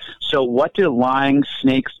match. So what do lying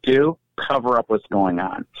snakes do? Cover up what's going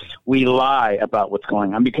on. We lie about what's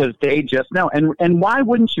going on because they just know. And why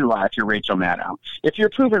wouldn't you lie if you're Rachel Maddow? If you're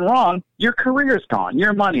proven wrong, your career's gone,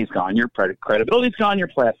 your money's gone, your credibility's gone, your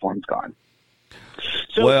platform's gone.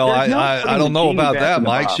 So I don't know about that,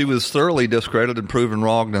 Mike. She was thoroughly discredited and proven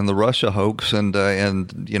wrong in the Russia hoax, and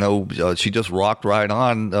she just rocked right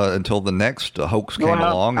on until the next hoax came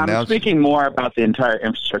along. And I'm speaking more about the entire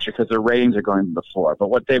infrastructure because the ratings are going to the floor. But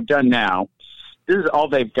what they've done now, this is all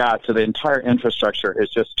they've got. So the entire infrastructure is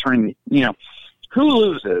just turning. Who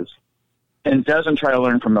loses and doesn't try to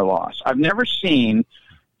learn from the loss? I've never seen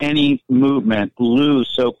any movement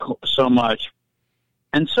lose so much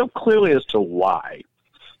and so clearly as to why.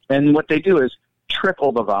 And what they do is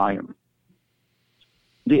triple the volume.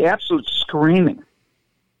 The absolute screaming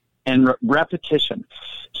and repetition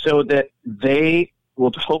so that they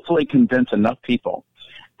will hopefully convince enough people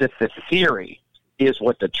that the theory is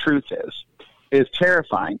what the truth is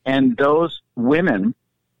terrifying. And those women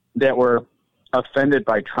that were offended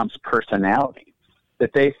by Trump's personality,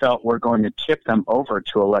 that they felt were going to tip them over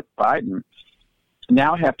to elect Biden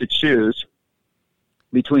now have to choose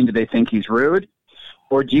between, do they think he's rude,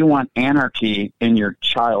 or do you want anarchy in your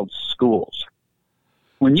child's schools?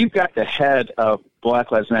 When you've got the head of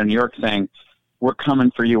Black Lives Matter New York saying, we're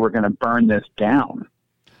coming for you, we're going to burn this down.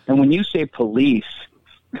 And when you say police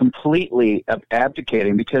completely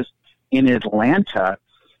abdicating, because in Atlanta,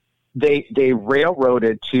 they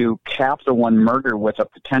railroaded to Capital One murder with a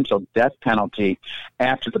potential death penalty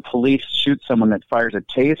after the police shoot someone that fires a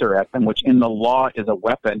taser at them, which in the law is a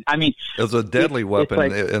weapon. I mean, it's a deadly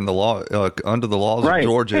weapon in the law, under the laws of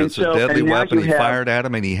Georgia. It's a deadly weapon. He fired at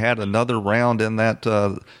him, and he had another round in that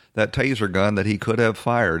taser gun that he could have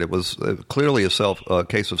fired. It was clearly a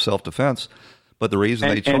case of self-defense, but the reason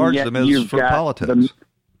they charged him is for politics.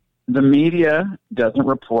 The media doesn't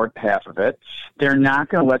report half of it. They're not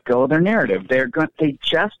going to let go of their narrative. They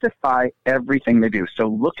justify everything they do. So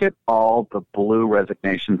look at all the blue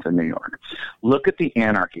resignations in New York. Look at the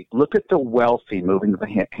anarchy. Look at the wealthy moving to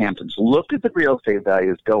the Hamptons. Look at the real estate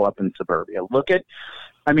values go up in suburbia.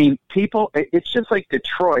 People, it's just like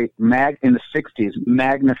Detroit in the 60s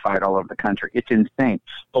magnified all over the country. It's insane.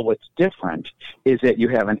 But what's different is that you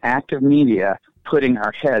have an active media putting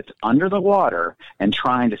our heads under the water and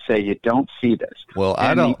trying to say you don't see this. Well,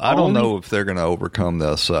 I don't know if they're going to overcome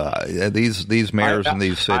this. These mayors in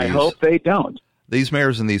these cities. I hope they don't. These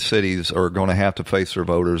mayors in these cities are going to have to face their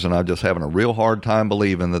voters, and I'm just having a real hard time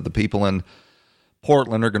believing that the people in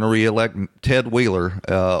Portland are going to reelect Ted Wheeler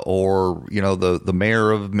or the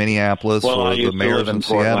mayor of Minneapolis or the mayor of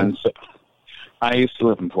Seattle. I used to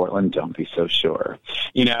live in Portland. Don't be so sure.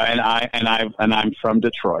 And I'm from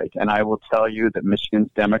Detroit, and I will tell you that Michigan's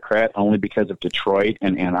Democrat only because of Detroit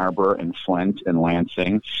and Ann Arbor and Flint and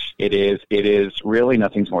Lansing. It is really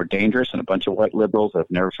nothing's more dangerous than a bunch of white liberals that have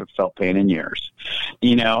never felt pain in years.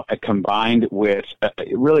 Combined with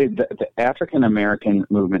really the African American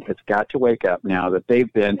movement has got to wake up now that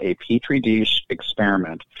they've been a petri dish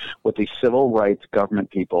experiment with the civil rights government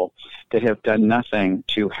people that have done nothing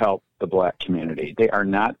to help the black community. They are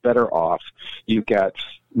not better off. You've got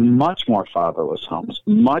much more fatherless homes,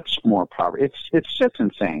 much more poverty. It's just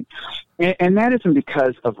insane. And that isn't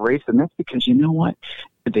because of race, and that's because, you know what?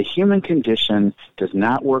 The human condition does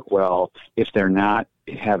not work well if they're not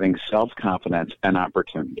having self-confidence and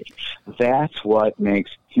opportunity. That's what makes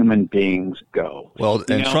human beings go. Well,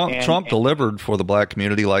 Trump delivered for the black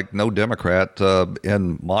community like no Democrat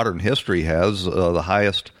in modern history has, the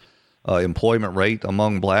highest employment rate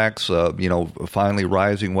among blacks, finally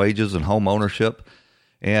rising wages and home ownership.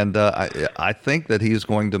 And I think that he's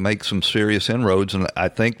going to make some serious inroads. And I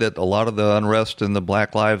think that a lot of the unrest in the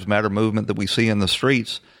Black Lives Matter movement that we see in the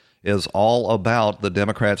streets is all about the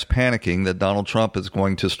Democrats panicking that Donald Trump is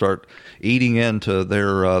going to start eating into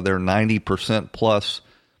their 90% plus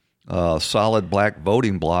solid black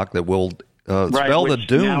voting block that will spell the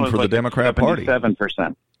doom for the Democrat Party.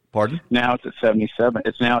 7%. Pardon? Now it's at 77.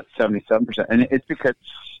 It's now at 77%, and it's because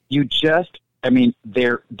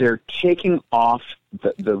they're taking off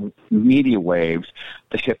the media waves,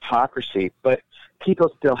 the hypocrisy, but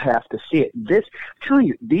people still have to see it. I'm telling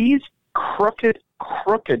you, these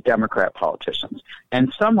crooked Democrat politicians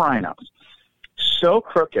and some rhinos, so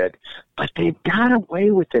crooked, but they've got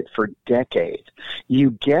away with it for decades.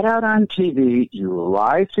 You get out on TV, you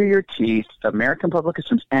lie through your teeth, American public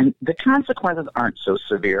assumes, and the consequences aren't so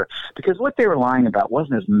severe because what they were lying about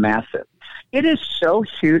wasn't as massive. It is so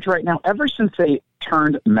huge right now, ever since they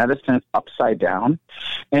turned medicine upside down,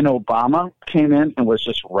 and Obama came in and was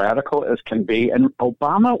just radical as can be, and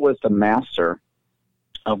Obama was the master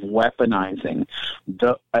of weaponizing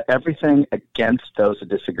everything against those who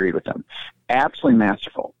disagreed with him. Absolutely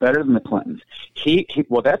masterful. Better than the Clintons.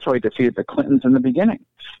 Well, that's why he defeated the Clintons in the beginning.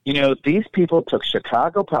 These people took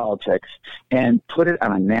Chicago politics and put it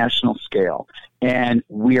on a national scale. And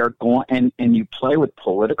we are going, and you play with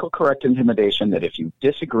political correct intimidation that if you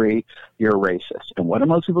disagree, you're a racist. And what do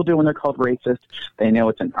most people do when they're called racist? They know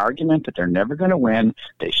it's an argument that they're never going to win.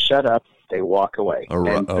 They shut up. They walk away. A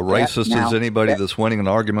racist is anybody that's winning an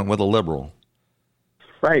argument with a liberal.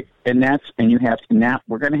 Right. And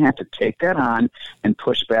we're going to have to take that on and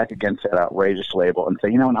push back against that outrageous label and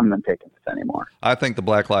say, you know what, I'm not taking this anymore. I think the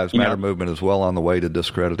Black Lives Matter movement is well on the way to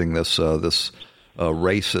discrediting this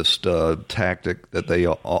racist tactic that they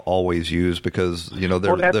always use because,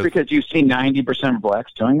 that's because you see 90% of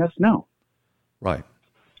blacks doing this? No. Right.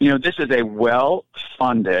 This is a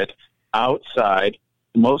well-funded, outside,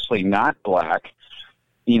 mostly not black,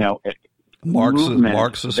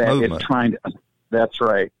 Marxist movement. Is trying to. That's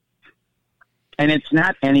right, and it's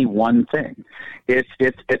not any one thing. It's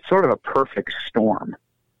sort of a perfect storm.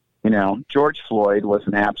 George Floyd was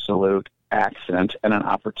an absolute accident and an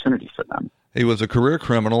opportunity for them. He was a career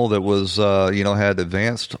criminal that was, had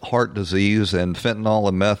advanced heart disease and fentanyl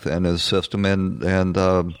and meth in his system.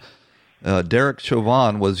 And Derek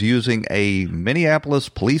Chauvin was using a Minneapolis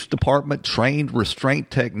Police Department trained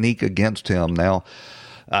restraint technique against him. Now,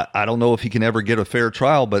 I don't know if he can ever get a fair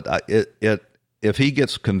trial, but if he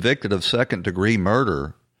gets convicted of second-degree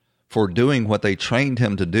murder for doing what they trained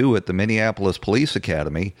him to do at the Minneapolis Police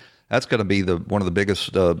Academy, that's going to be one of the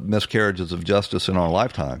biggest miscarriages of justice in our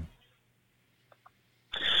lifetime.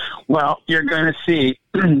 Well, you're going to see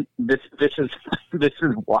this is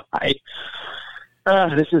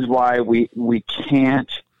why we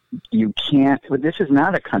can't. You can't. This is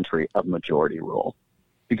not a country of majority rule,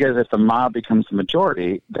 because if the mob becomes the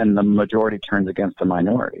majority, then the majority turns against the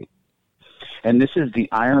minority. And this is the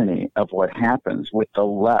irony of what happens with the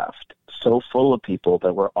left, so full of people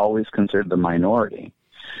that were always considered the minority,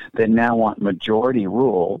 that now want majority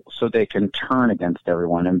rule so they can turn against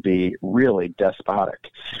everyone and be really despotic.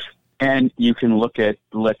 And you can look at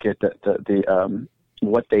the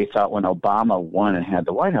what they thought when Obama won and had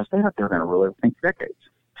the White House. They thought they were going to rule everything for decades.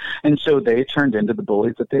 And so they turned into the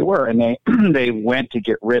bullies that they were, and they went to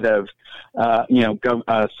get rid of,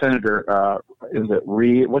 Senator, is it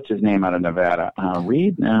Reed? What's his name out of Nevada?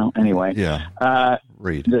 Reed? No, anyway. Yeah,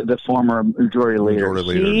 Reed. The former majority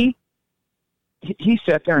leader. He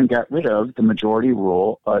sat there and got rid of the majority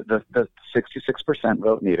rule, the 66%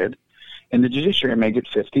 vote needed, and the judiciary made it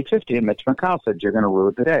 50-50, and Mitch McConnell said, you're going to rule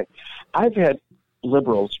it today. I've had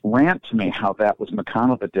liberals rant to me how that was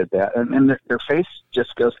McConnell that did that, and their face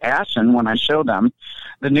just goes ashen when I show them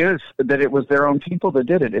the news that it was their own people that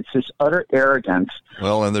did it. It's this utter arrogance.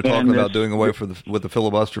 Well, and they're talking about doing away with the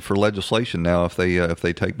filibuster for legislation now if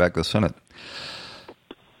they take back the Senate.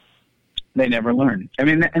 They never learn. I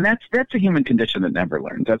mean, and that's a human condition that never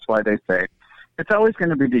learns. That's why they say it's always going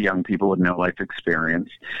to be the young people with no life experience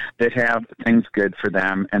that have things good for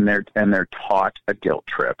them, and they're taught a guilt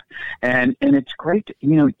trip. And it's great,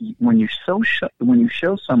 when you show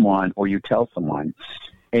someone or you tell someone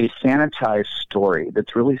a sanitized story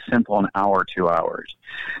that's really simple, an hour or 2 hours,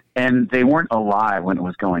 and they weren't alive when it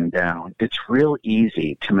was going down. It's real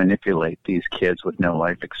easy to manipulate these kids with no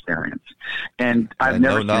life experience. And I've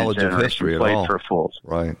never no knowledge of history at all. Played for fools.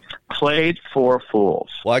 Right. Played for fools.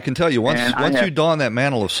 Well, I can tell you, once you don that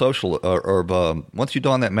mantle of once you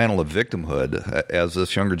don that mantle of victimhood, as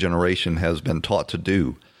this younger generation has been taught to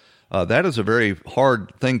do, that is a very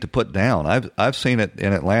hard thing to put down. I've seen it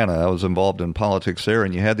in Atlanta. I was involved in politics there,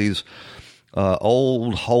 and you had these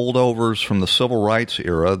old holdovers from the civil rights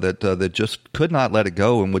era that just could not let it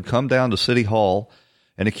go and would come down to City Hall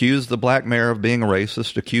and accuse the black mayor of being a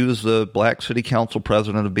racist, accuse the black city council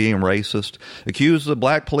president of being racist, accuse the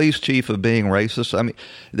black police chief of being racist. I mean,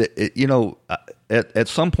 at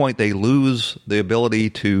some point they lose the ability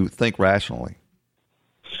to think rationally.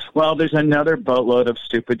 Well, there's another boatload of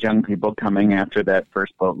stupid young people coming after that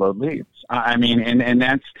first boatload leaves. I mean, and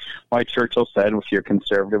that's why Churchill said, if you're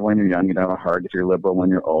conservative when you're young, you don't have a heart. If you're liberal when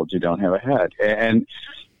you're old, you don't have a head. And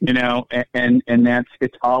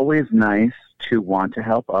it's always nice to want to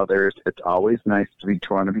help others. It's always nice to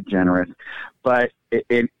want to be generous. But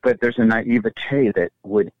there's a naivete that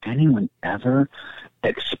would anyone ever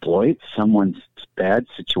exploit someone's bad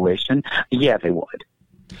situation? Yeah, they would.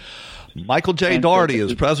 Michael J. Daugherty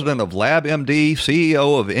is president of LabMD,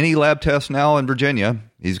 CEO of Any Lab Test Now in Virginia.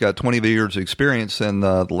 He's got 20 years of experience in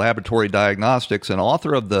laboratory diagnostics and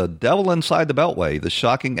author of The Devil Inside the Beltway, the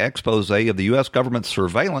shocking expose of the U.S. government's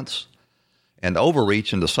surveillance and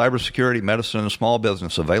overreach into cybersecurity, medicine, and small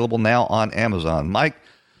business, available now on Amazon. Mike,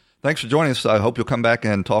 thanks for joining us. I hope you'll come back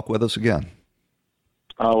and talk with us again.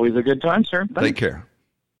 Always a good time, sir. Thanks. Take care.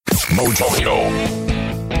 Mojo.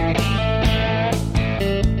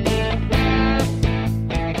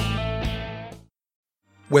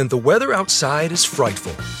 When the weather outside is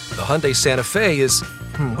frightful, the Hyundai Santa Fe is,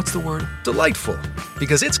 delightful.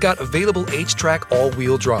 Because it's got available H-Track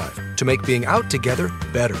all-wheel drive to make being out together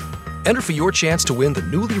better. Enter for your chance to win the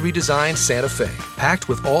newly redesigned Santa Fe, packed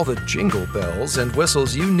with all the jingle bells and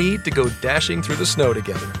whistles you need to go dashing through the snow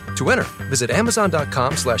together. To enter, visit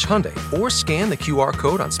Amazon.com/Hyundai or scan the QR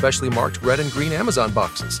code on specially marked red and green Amazon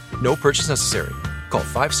boxes. No purchase necessary. Call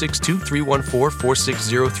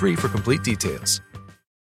 562-314-4603 for complete details.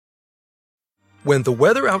 When the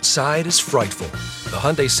weather outside is frightful, the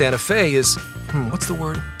Hyundai Santa Fe is,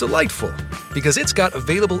 delightful. Because it's got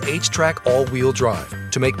available H-Track all-wheel drive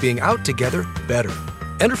to make being out together better.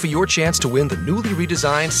 Enter for your chance to win the newly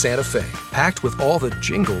redesigned Santa Fe, packed with all the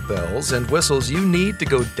jingle bells and whistles you need to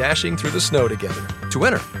go dashing through the snow together. To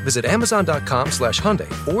enter, visit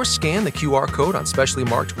Amazon.com/Hyundai or scan the QR code on specially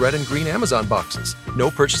marked red and green Amazon boxes.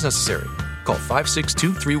 No purchase necessary. Call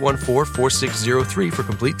 562-314-4603 for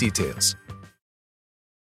complete details.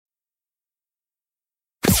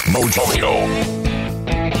 Mojo.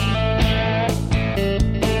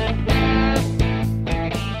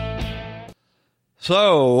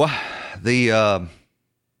 So, the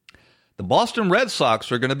Boston Red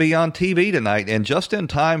Sox are going to be on TV tonight, and just in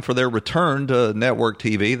time for their return to network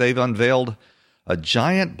TV, they've unveiled a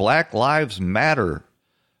giant Black Lives Matter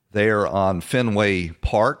there on Fenway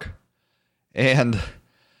Park. And,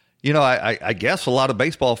 you know, I guess a lot of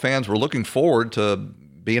baseball fans were looking forward to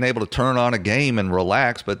being able to turn on a game and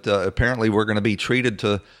relax, but apparently we're going to be treated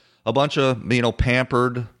to a bunch of,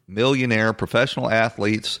 pampered, millionaire professional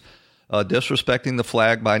athletes disrespecting the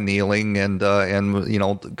flag by kneeling and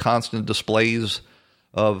constant displays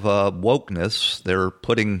of wokeness. They're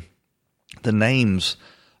putting the names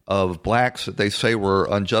of blacks that they say were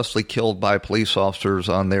unjustly killed by police officers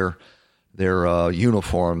on their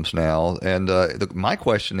uniforms now. And my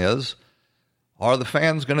question is, are the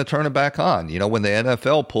fans going to turn it back on? You know, when the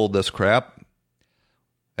NFL pulled this crap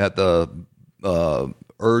at the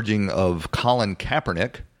urging of Colin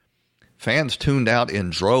Kaepernick, fans tuned out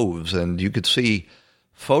in droves, and you could see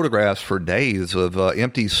photographs for days of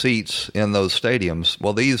empty seats in those stadiums.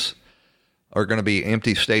 Well, these are going to be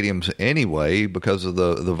empty stadiums anyway because of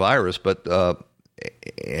the virus, but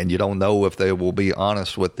and you don't know if they will be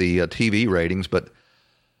honest with the TV ratings. But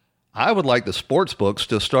I would like the sports books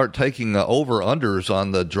to start taking over-unders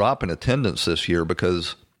on the drop in attendance this year,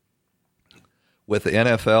 because with the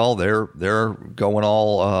NFL, they're going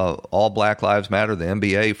all Black Lives Matter. The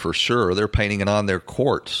NBA, for sure, they're painting it on their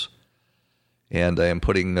courts and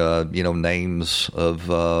putting names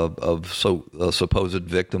of supposed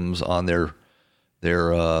victims on their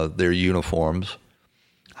uniforms.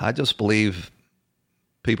 I just believe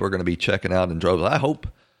people are going to be checking out in droves. I hope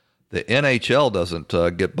the NHL doesn't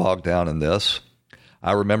get bogged down in this.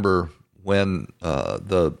 I remember when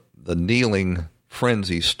the kneeling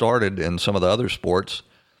frenzy started in some of the other sports.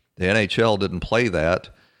 The NHL didn't play that.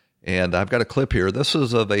 And I've got a clip here. This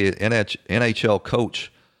is of a NHL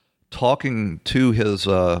coach talking to his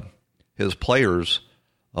players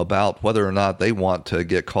about whether or not they want to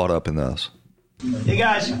get caught up in this. Hey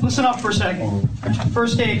guys, listen up for a second.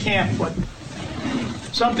 First day of camp, but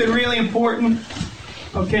something really important.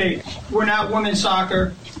 Okay, we're not women's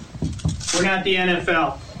soccer. We're not the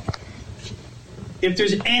NFL. If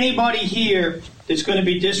there's anybody here that's going to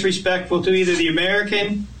be disrespectful to either the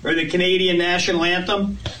American or the Canadian national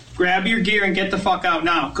anthem, grab your gear and get the fuck out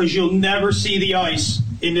now, because you'll never see the ice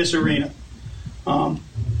in this arena.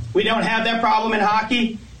 We don't have that problem in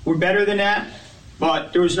hockey. We're better than that.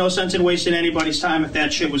 But there was no sense in wasting anybody's time if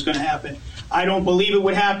that shit was going to happen. I don't believe it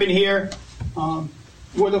would happen here.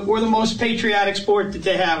 We're the most patriotic sport that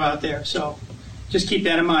they have out there. So just keep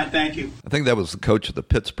that in mind. Thank you. I think that was the coach of the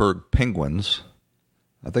Pittsburgh Penguins.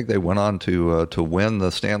 I think they went on to win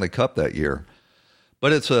the Stanley Cup that year.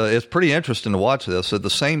 But it's pretty interesting to watch this. At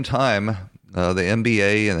the same time, the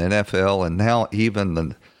NBA and the NFL, and now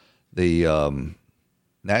even the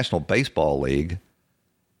National Baseball League,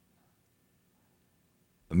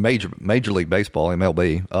 Major League Baseball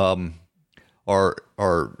 (MLB), are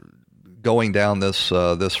going down this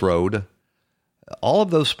road. All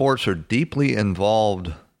of those sports are deeply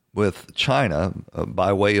involved with China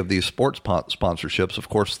by way of these sports sponsorships. Of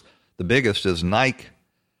course, the biggest is Nike,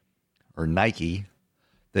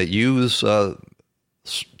 that use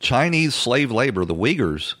Chinese slave labor, the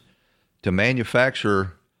Uyghurs, to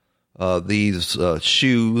manufacture these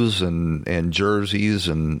shoes and jerseys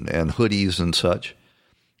and hoodies and such,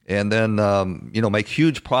 and then make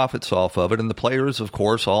huge profits off of it. And the players, of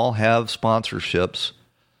course, all have sponsorships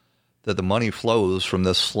that the money flows from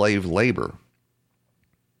this slave labor.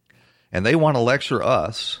 And they want to lecture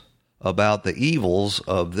us about the evils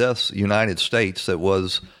of this United States that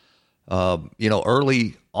was,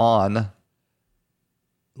 early on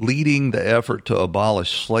leading the effort to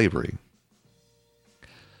abolish slavery.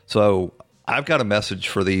 So I've got a message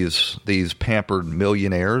for these pampered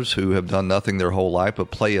millionaires who have done nothing their whole life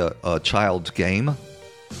but play a child's game.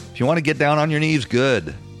 If you want to get down on your knees,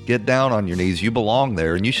 good. Get down on your knees. You belong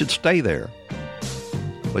there, and you should stay there.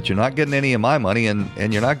 But you're not getting any of my money, and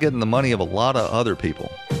you're not getting the money of a lot of other people.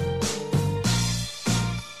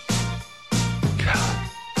 God,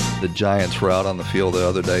 the Giants were out on the field the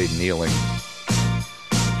other day kneeling.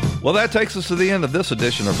 Well, that takes us to the end of this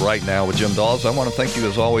edition of Right Now with Jim Dawes. I want to thank you,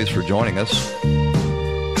 as always, for joining us.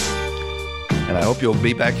 And I hope you'll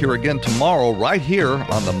be back here again tomorrow, right here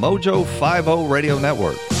on the Mojo 50 Radio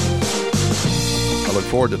Network. I look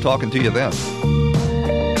forward to talking to you then.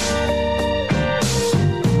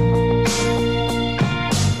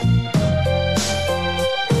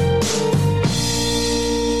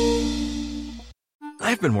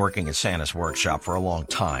 I've been working at Santa's workshop for a long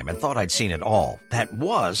time and thought I'd seen it all. That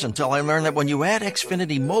was until I learned that when you add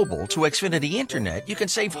Xfinity Mobile to Xfinity Internet, you can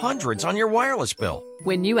save hundreds on your wireless bill.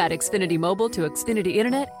 When you add Xfinity Mobile to Xfinity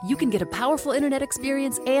Internet, you can get a powerful internet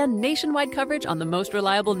experience and nationwide coverage on the most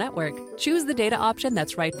reliable network. Choose the data option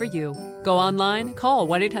that's right for you. Go online, call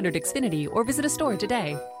 1-800-XFINITY, or visit a store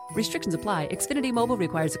today. Restrictions apply. Xfinity Mobile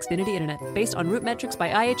requires Xfinity Internet. Based on root metrics by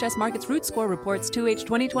IHS Markit's Root Score reports 2H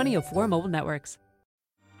 2020 of 4 mobile networks.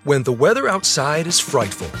 When the weather outside is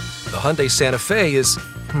frightful, the Hyundai Santa Fe is,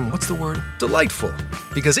 delightful.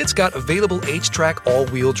 Because it's got available H-Track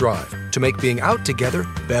all-wheel drive to make being out together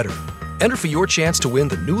better. Enter for your chance to win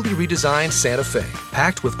the newly redesigned Santa Fe,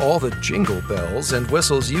 packed with all the jingle bells and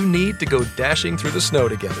whistles you need to go dashing through the snow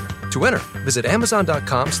together. To enter, visit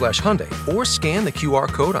Amazon.com/Hyundai or scan the QR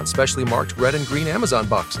code on specially marked red and green Amazon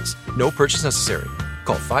boxes. No purchase necessary.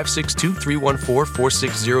 Call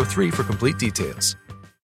 562-314-4603 for complete details.